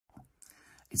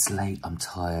It's late, I'm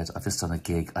tired, I've just done a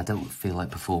gig. I don't feel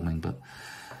like performing, but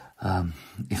I'm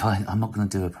not going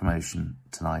to do a promotion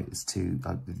tonight. It's the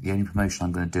only promotion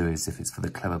I'm going to do is if it's for the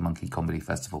Clever Monkee Comedy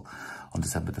Festival on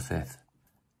December the 5th.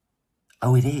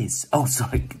 Oh, it is. Oh,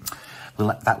 sorry.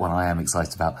 Well, that one I am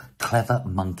excited about. Clever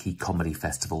Monkee Comedy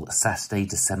Festival, Saturday,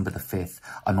 December the 5th.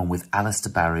 I'm on with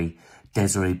Alistair Barry,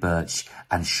 Desiree Birch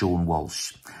and Sean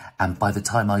Walsh. And by the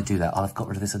time I do that, I've got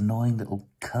rid of this annoying little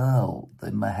curl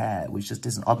in my hair, which just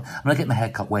isn't... I'm going to get my hair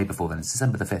cut way before then. It's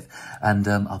December the 5th. And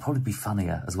I'll probably be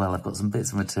funnier as well. I've got some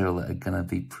bits of material that are going to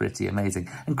be pretty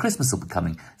amazing. And Christmas will be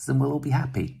coming, so then we'll all be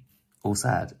happy or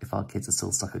sad if our kids are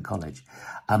still stuck at college.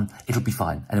 It'll be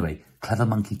fine. Anyway, Clever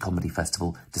Monkee Comedy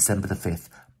Festival, December the 5th.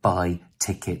 Buy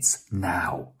tickets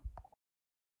now.